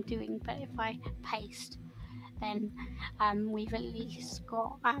see what I'm doing, but if I paste, then we've at least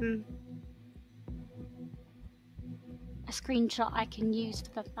got a screenshot I can use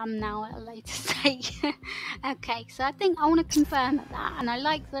for the thumbnail at a later stage. Okay, so I think I want to confirm that, and I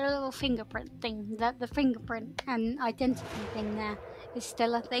like the little fingerprint thing, that the fingerprint and identity thing there is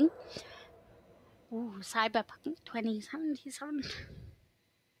still a thing. Ooh, Cyberpunk 2077.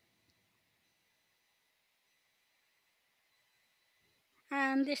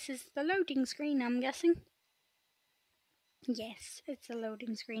 And this is the loading screen, I'm guessing. Yes, it's a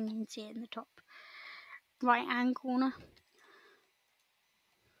loading screen. You can see it in the top right hand corner.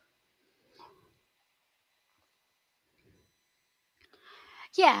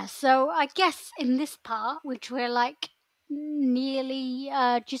 Yeah, so I guess in this part, which we're like nearly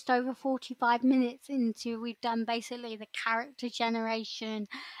just over 45 minutes into, we've done basically the character generation,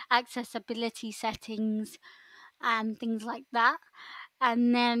 accessibility settings, and things like that.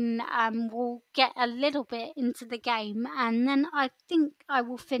 And then we'll get a little bit into the game, and then I think I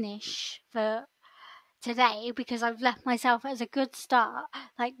will finish for today, because I've left myself as a good start.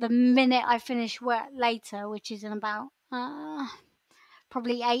 Like the minute I finish work later, which is in about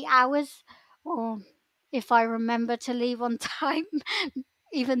probably 8 hours, or if I remember to leave on time.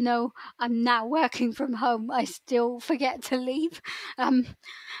 Even though I'm now working from home, I still forget to leave.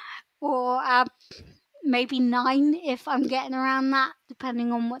 Or maybe 9 if I'm getting around that,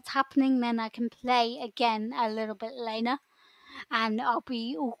 depending on what's happening. Then I can play again a little bit later, and I'll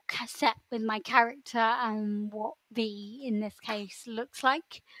be all set with my character and what V in this case looks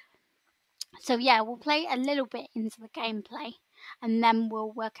like. So yeah, we'll play a little bit into the gameplay, and then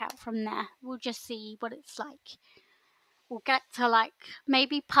we'll work out from there. We'll just see what it's like. We'll get to like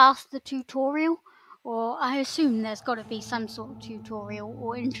maybe past the tutorial, or I assume there's got to be some sort of tutorial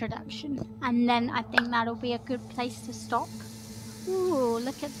or introduction, and then I think that'll be a good place to stop. Ooh,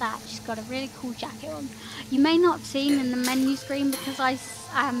 look at that. She's got a really cool jacket on. You may not see him in the menu screen because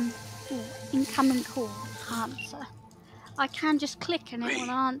incoming call, answer. I can just click and it will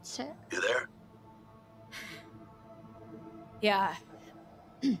answer. You there? Yeah.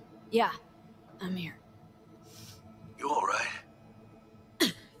 Yeah, I'm here. You alright?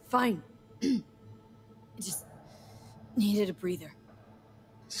 Fine. I just needed a breather.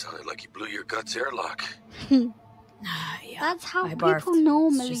 Sounded like you blew your guts airlock. Yeah. That's how I people barfed.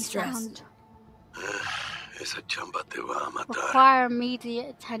 normally It's just stress. sound. Esa chamba te va a matar. Require immediate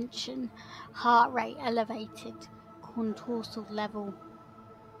attention. Heart rate elevated. Contorsal level.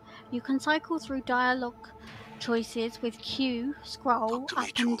 You can cycle through dialogue choices with Q, scroll Talk to me, up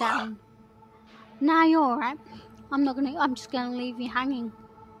and Chumba. down. Nah, you're alright. I'm just gonna leave you hanging.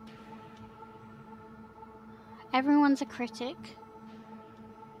 Everyone's a critic.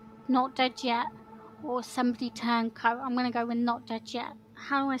 Not dead yet. Or somebody turncoat. I'm gonna go with not dead yet.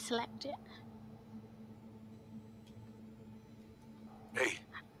 How do I select it? Hey,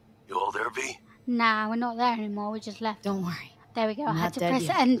 you all there, V? Nah, we're not there anymore. We just left. Don't worry. There we go. I'm I had not to dead press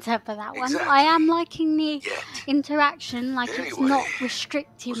yet. enter for that one. Exactly. I am liking the Yet. interaction, like it's Anyway, not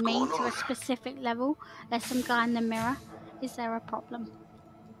restricting what's me going to a on? specific level. There's some guy in the mirror. Is there a problem?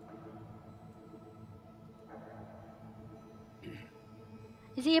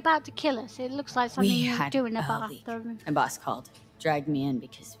 Is he about to kill us? It looks like something We you had do in a a leak. bathroom. My boss called, dragged me in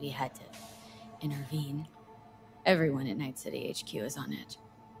because we had to intervene. Everyone at Night City HQ is on edge.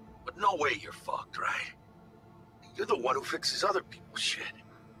 But no way you're fucked, right? You're the one who fixes other people's shit.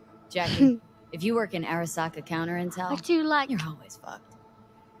 Jackie, if you work in Arasaka counter I intel, do like... you're always fucked.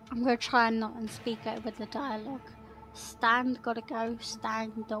 I'm going to try and not and speak over the dialogue. Stand, gotta go.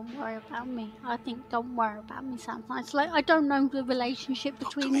 Stand, don't worry about me. I think don't worry about me sounds nice. Like, I don't know the relationship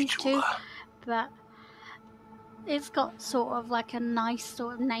between these two, but it's got sort of like a nice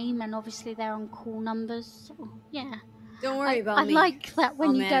sort of name, and obviously they're on call numbers. So, yeah. Don't worry about I me. like that when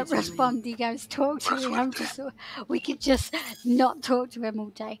I'll you don't manage on my respond, he goes, talk to That's me. what I'm it just, we could just not talk to him all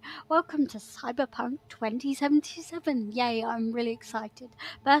day. Welcome to Cyberpunk 2077. Yay, I'm really excited.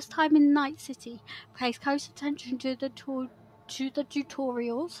 First time in Night City. Pay close attention to the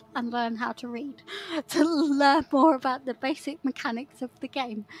tutorials and learn how to read to learn more about the basic mechanics of the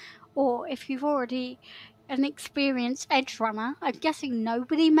game. Or if you've already an experienced edge runner, I'm guessing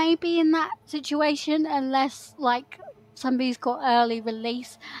nobody may be in that situation unless like somebody's got early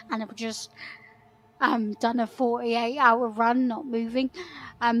release and have just done a 48-hour run not moving,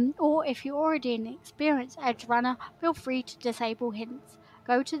 or if you're already an experienced edge runner, feel free to disable hints.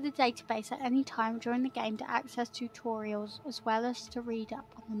 Go to the database at any time during the game to access tutorials as well as to read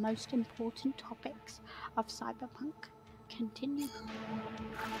up on the most important topics of Cyberpunk. Continue.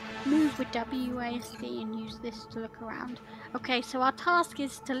 Move with WASD and use this to look around. Okay, so our task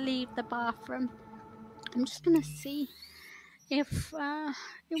is to leave the bathroom. I'm just gonna see if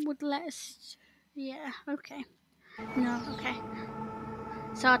it would let us. Yeah, okay. No, okay.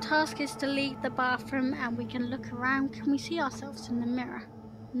 So our task is to leave the bathroom and we can look around. Can we see ourselves in the mirror?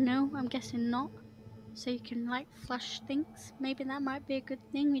 No, I'm guessing not. So you can like flush things. Maybe that might be a good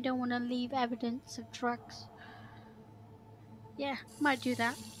thing. We don't want to leave evidence of drugs. Yeah, might do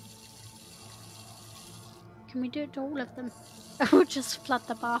that. Can we do it to all of them? Or just flood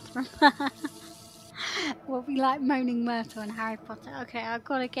the bathroom? We'll be like Moaning Myrtle and Harry Potter. Okay, I've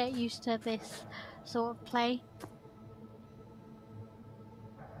got to get used to this sort of play.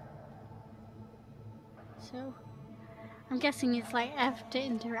 So, I'm guessing it's like F to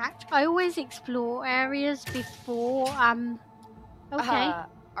interact. I always explore areas before, okay.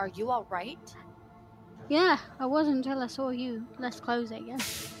 Are you alright? Yeah, I was until I saw you. Let's close it again.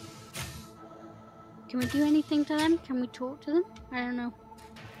 Can we do anything to them? Can we talk to them? I don't know.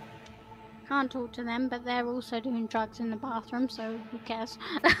 Can't talk to them, but they're also doing drugs in the bathroom, so who cares?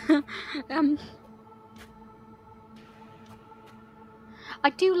 I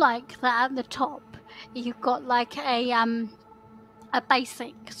do like that at the top you've got like a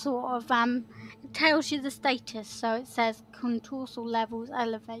basic sort of it tells you the status. So it says contorsal levels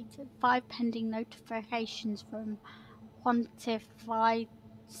elevated, 5 pending notifications from quantified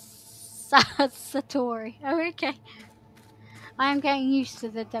Satori. Oh, okay. I am getting used to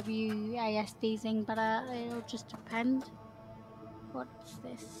the WASD thing, but it'll just depend. What's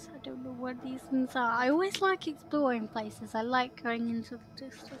this? I don't know what these things are. I always like exploring places. I like going into the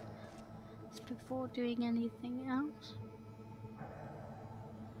distance before doing anything else.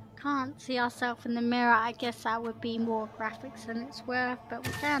 Can't see ourselves in the mirror. I guess that would be more graphics than it's worth, but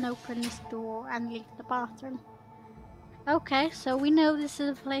we can open this door and leave the bathroom. Okay, so we know this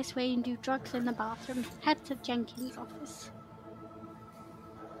is a place where you can do drugs in the bathroom. Head to Jenkins' office.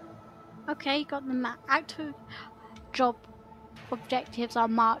 Okay, got the map. Active job objectives are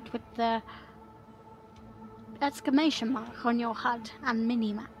marked with the exclamation mark on your HUD and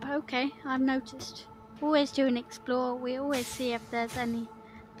mini-map. Okay, I've noticed. Always do an explore. We always see if there's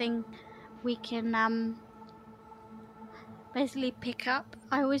anything we can basically pick up.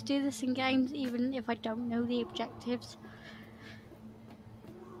 I always do this in games even if I don't know the objectives.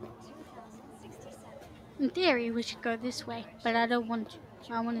 In theory, we should go this way, but I don't want to.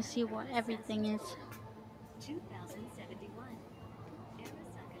 I want to see what everything is.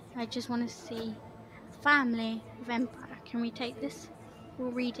 I just want to see family of empire. Can we take this?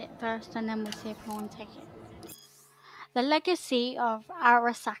 We'll read it first and then we'll see if we want to take it. The legacy of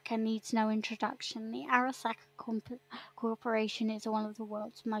Arasaka needs no introduction. The Arasaka Corporation is one of the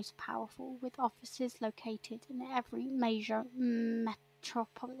world's most powerful, with offices located in every major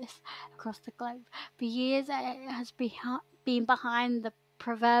metropolis across the globe. For years, it has been behind the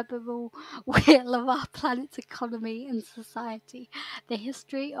proverbial wheel of our planet's economy and society. The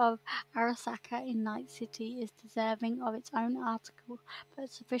history of Arasaka in Night City is deserving of its own article, but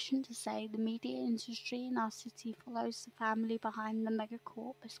sufficient to say the media industry in our city follows the family behind the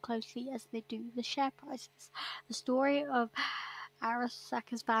megacorp as closely as they do the share prices. The story of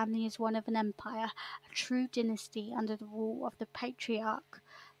Arasaka's family is one of an empire, a true dynasty under the rule of the patriarch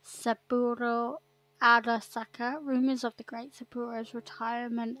Saburo Arasaka. Rumors of the great Saburo's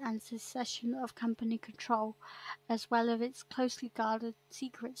retirement and secession of company control, as well as its closely guarded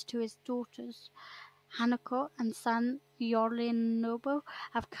secrets to his daughters Hanako and son Yorinobu,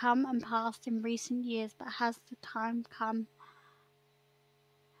 have come and passed in recent years, but has the time come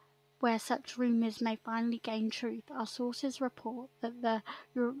where such rumors may finally gain truth? Our sources report that the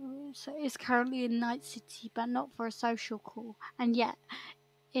is currently in Night City, but not for a social call, and yet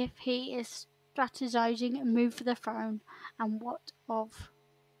if he is strategizing a move for the throne. And what of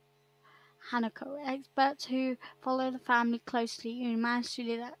Hanako? Experts who follow the family closely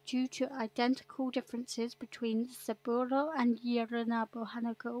unanimously that due to identical differences between Saburo and Yorinobu,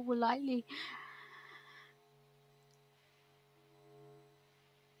 Hanako will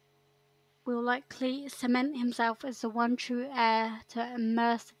likely cement himself as the one true heir to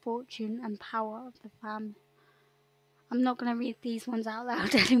immerse the fortune and power of the family. I'm not going to read these ones out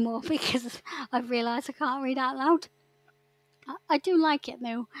loud anymore because I've realised I can't read out loud. I do like it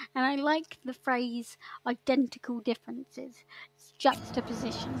though, and I like the phrase identical differences. It's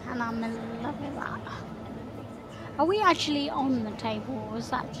juxtaposition, and I'm in love with that. Are we actually on the table, or is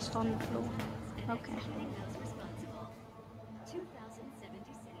that just on the floor? Okay.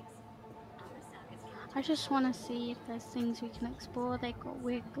 I just want to see if there's things we can explore. They've got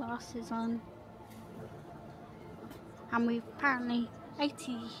weird glasses on. And we've apparently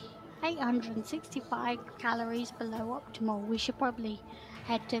 865 calories below optimal. We should probably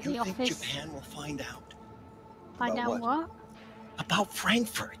head to the office. You think Japan will find out? Find out what? About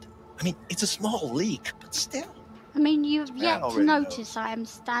Frankfurt. I mean, it's a small leak, but still. I mean, you've yet to notice I am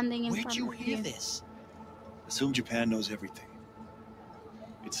standing in front of you. Where'd you hear this? Assume Japan knows everything.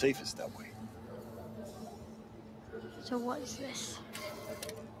 It's safest that way. So what is this?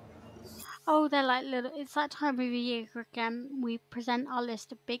 Oh, they're like little. It's that time of year again. We present our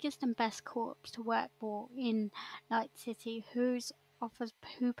list of biggest and best corps to work for in Night City. Who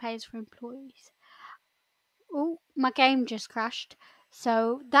pays for employees? Oh, my game just crashed.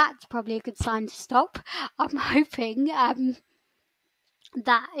 So that's probably a good sign to stop. I'm hoping that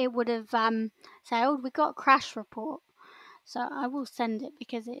it would have said, oh, we got a crash report. So I will send it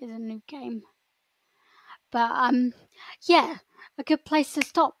because it is a new game. But yeah, a good place to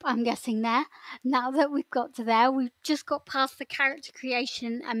stop, I'm guessing there. Now that we've got to there, we've just got past the character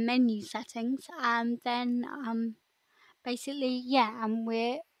creation and menu settings, and then basically, yeah, and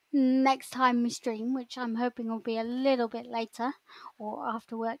we're next time we stream, which I'm hoping will be a little bit later or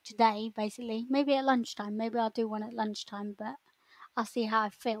after work today, basically. Maybe at lunchtime. Maybe I'll do one at lunchtime, but I'll see how I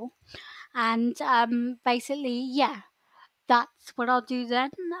feel. And basically, yeah, that's what I'll do then.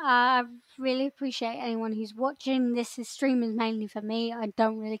 I really appreciate anyone who's watching. This stream is mainly for me. I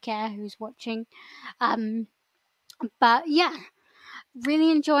don't really care who's watching. But yeah,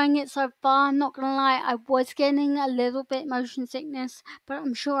 really enjoying it so far. I'm not gonna lie, I was getting a little bit motion sickness, but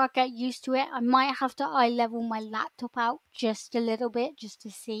I'm sure I'll get used to it. I might have to eye level my laptop out just a little bit just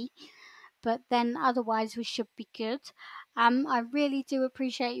to see, but then otherwise we should be good. I really do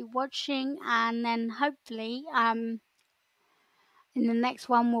appreciate you watching, and then hopefully in the next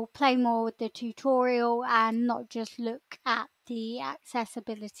one we'll play more with the tutorial and not just look at the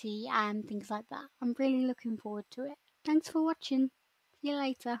accessibility and things like that. I'm really looking forward to it. Thanks for watching. See you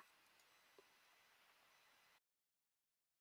later.